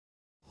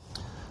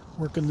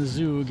Working the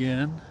zoo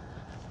again.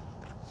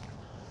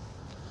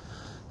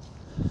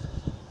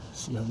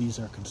 See how these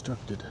are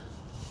constructed.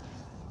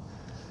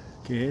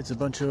 Okay, it's a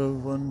bunch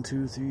of 1,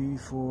 2, 3,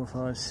 4,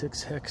 5,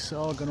 6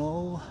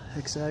 hexagonal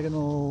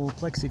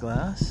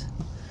plexiglass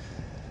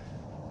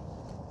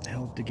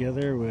held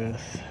together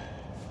with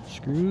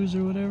screws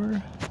or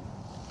whatever.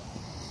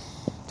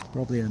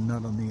 Probably a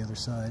nut on the other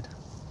side.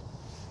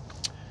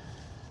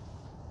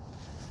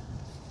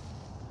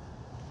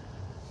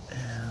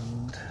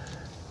 And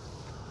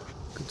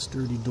good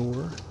sturdy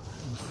door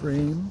and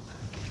frame.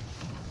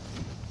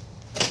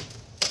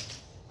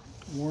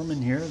 Warm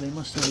in here. They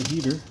must have a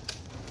heater.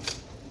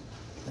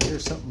 I hear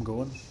something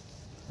going.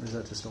 Or is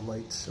that just the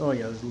lights? Oh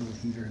yeah, there's a little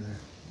heater there.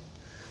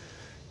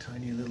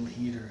 Tiny little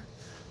heater.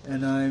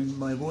 And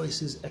my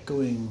voice is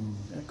echoing.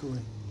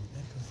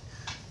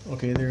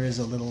 Okay, there is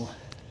a little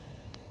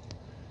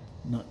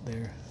nut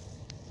there.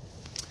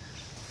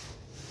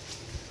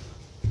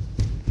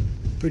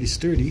 Pretty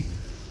sturdy.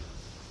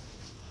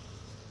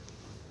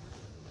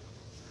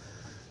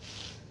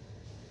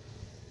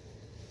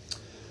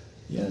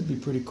 Yeah, it'd be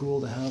pretty cool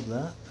to have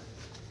that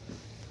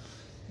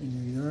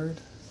in your yard.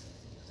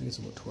 I think it's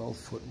about 12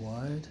 foot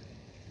wide.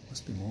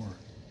 Must be more.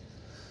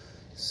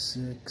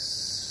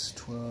 6,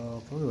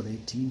 12, probably about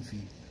 18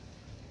 feet.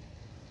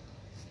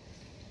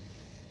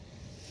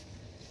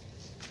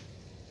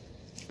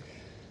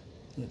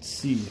 Let's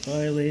see, if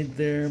I laid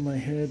there, my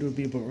head would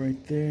be about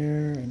right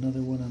there.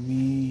 Another one on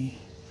me.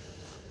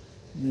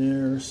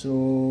 There,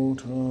 so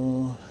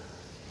tall.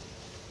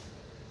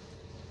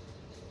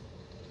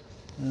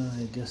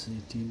 I guess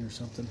 18 or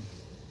something.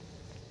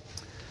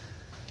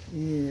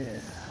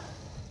 Yeah.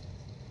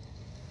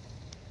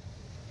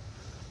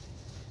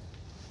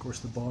 Of course,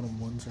 the bottom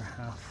ones are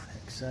half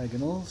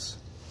hexagonals.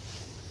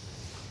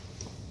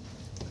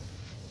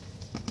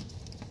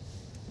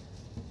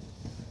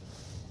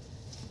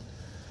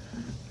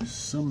 There's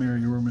some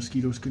area where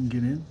mosquitoes couldn't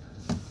get in.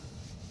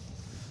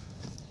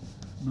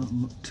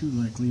 Not too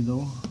likely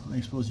though.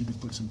 I suppose you could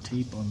put some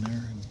tape on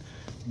there and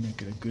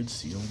make it a good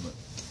seal, but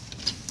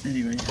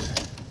anyways,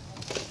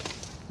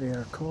 they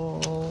are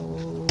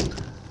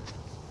called,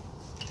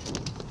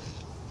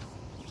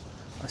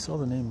 I saw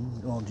the name,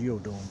 oh,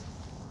 Geodome.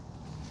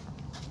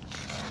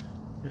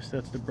 Guess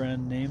that's the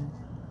brand name.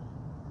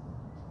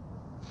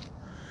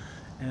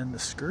 And the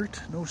skirt,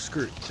 no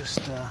skirt,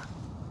 just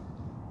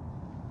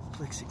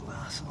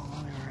plexiglass all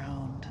the way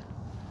around.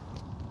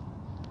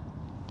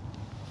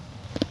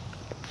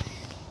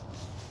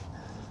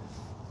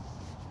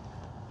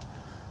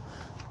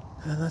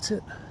 And that's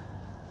it.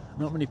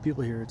 Not many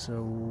people here. It's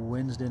a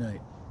Wednesday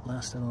night.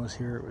 Last time I was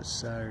here it was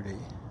Saturday.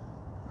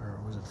 Or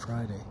was it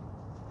Friday?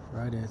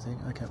 Friday, I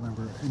think. I can't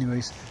remember.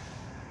 Anyways,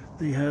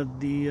 they had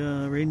the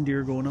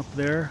reindeer going up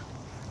there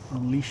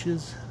on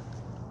leashes.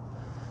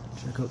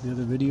 Check out the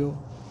other video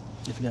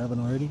if you haven't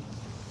already.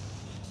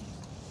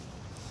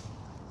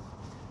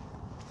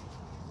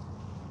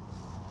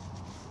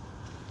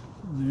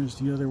 And there's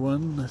the other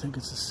one. I think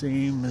it's the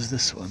same as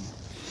this one.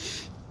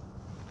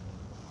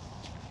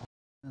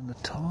 And the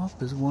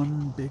top is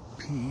one big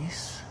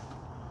piece.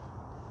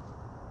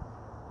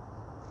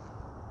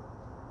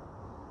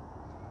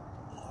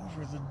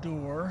 Over the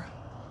door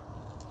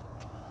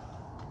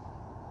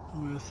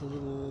with a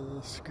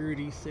little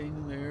skirty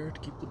thing there to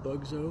keep the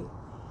bugs out.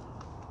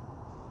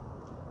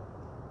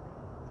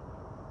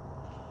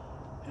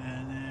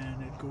 And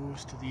then it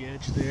goes to the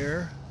edge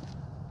there.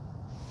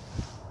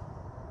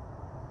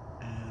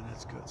 And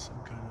it's got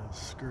some kind of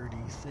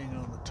skirty thing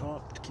on the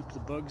top to keep the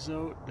bugs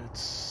out.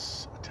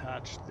 It's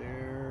attached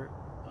there,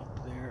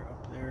 up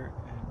there,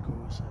 and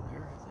goes in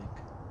there, I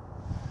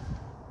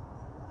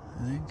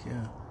think,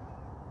 yeah.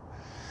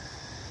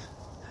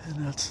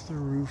 And that's the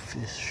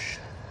roofish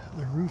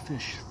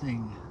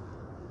thing.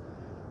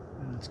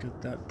 And it's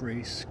got that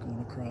brace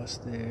going across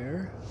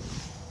there.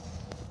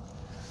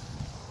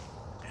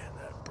 And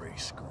that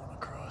brace going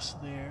across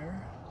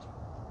there.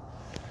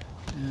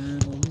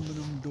 And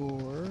aluminum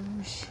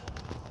doors.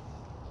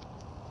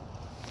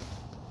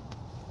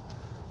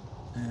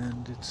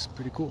 And it's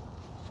pretty cool.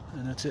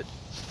 And that's it.